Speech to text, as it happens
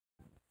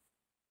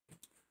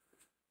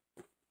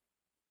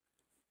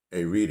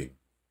a reading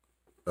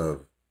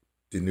of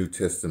the New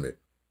Testament,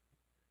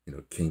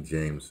 King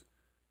James.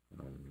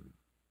 Um,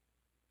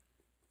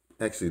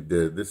 Actually,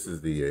 this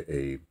is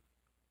a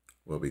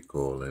what we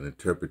call an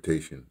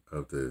interpretation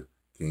of the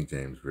King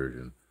James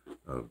version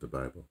of the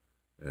Bible,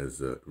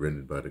 as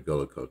rendered by the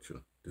Gullah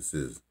culture. This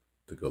is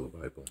the Gullah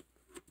Bible,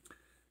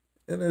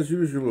 and as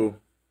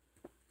usual,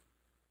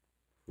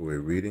 for a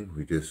reading,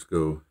 we just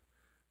go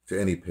to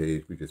any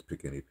page. We just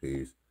pick any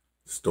page.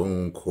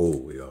 Stone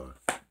cold we are.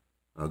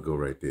 I'll go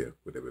right there,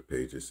 whatever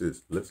page this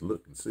is. Let's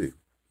look and see.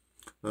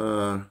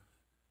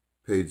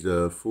 Page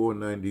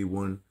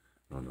 491.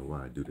 I don't know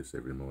why I do this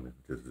every morning.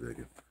 Just a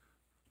second.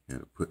 I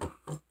gotta put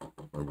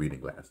my reading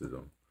glasses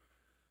on.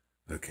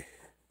 Okay.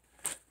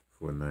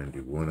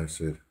 491, I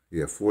said.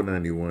 Yeah,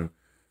 491.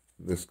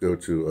 Let's go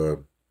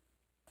to,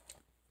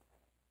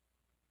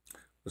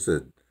 what's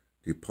that?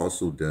 The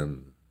Apostle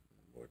Dem.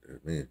 What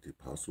that mean? The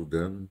Apostle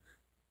Dem.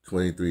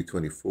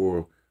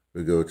 2324.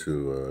 We go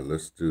to,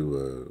 let's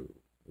do,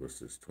 what's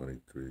this,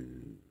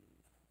 23?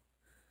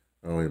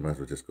 Oh, you might as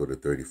well just go to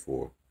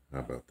 34. How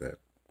about that?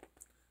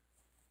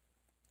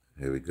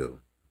 Here we go.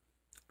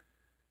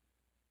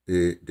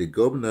 The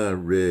governor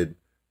read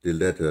the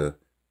letter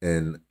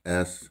and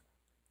asked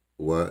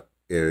what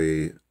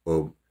area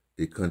of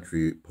the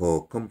country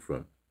Paul come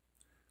from.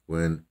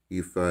 When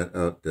he found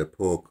out that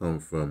Paul come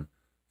from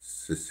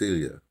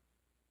Sicilia,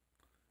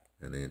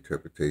 and the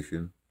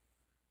interpretation,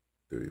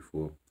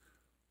 34,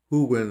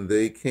 who when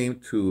they came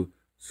to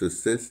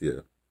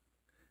Sicilia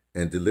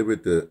and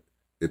delivered the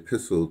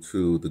epistle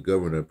to the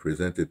governor,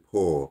 presented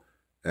Paul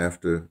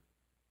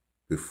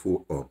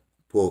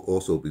Paul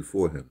also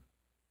before him.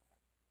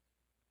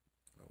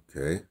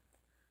 Okay,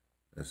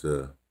 that's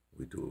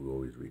we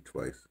always read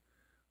twice.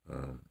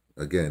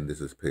 Again,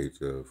 this is page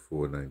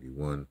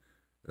 491.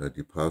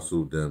 The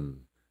Apostle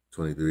Dem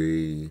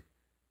 23,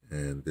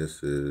 and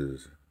this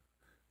is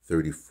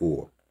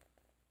 34.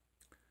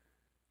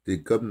 The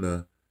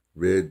governor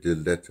read the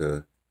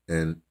letter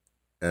and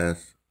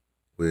asked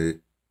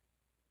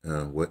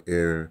what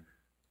area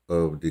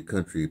of the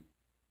country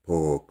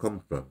Paul come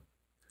from.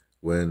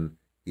 When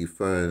he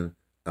found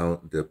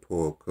out that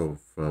Paul come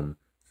from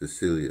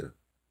Sicilia.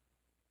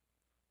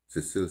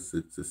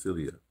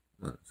 Sicilia.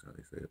 That's how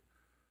they say it.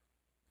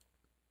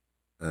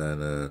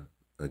 And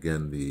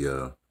again,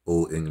 the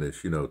Old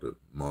English, the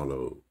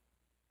Marlowe,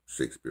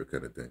 Shakespeare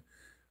kind of thing,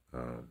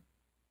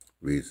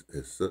 read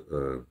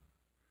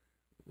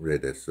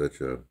as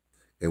such.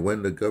 And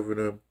when the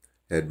governor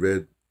had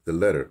read the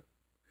letter,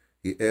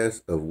 he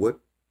asked of what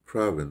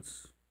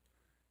province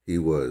he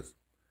was,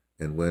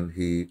 and when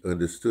he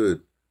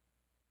understood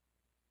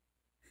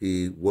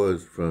he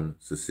was from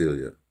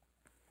Sicilia.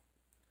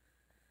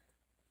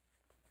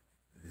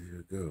 There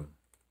you go.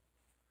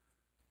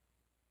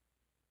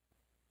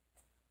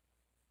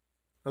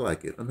 I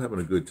like it. I'm having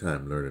a good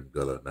time learning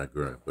Gullah, not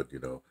growing, but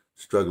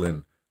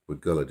struggling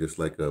with Gullah, just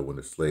like when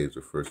the slaves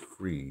were first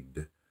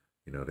freed.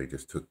 They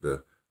just took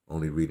the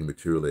only reading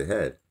material they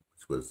had,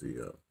 which was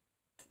the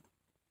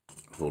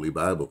Holy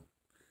Bible,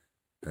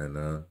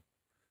 and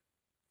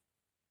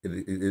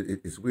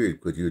it's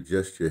weird because you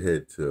adjust your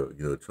head to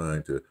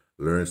trying to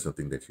learn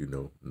something that you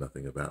know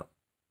nothing about.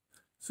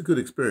 It's a good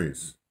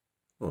experience.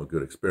 Well, a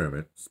good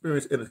experiment.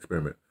 Experience and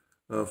experiment.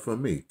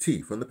 From me,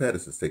 T, from the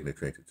Pattersons, taking the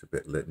train to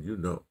Tibet, letting you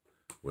know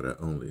what I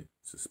only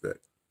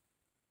suspect.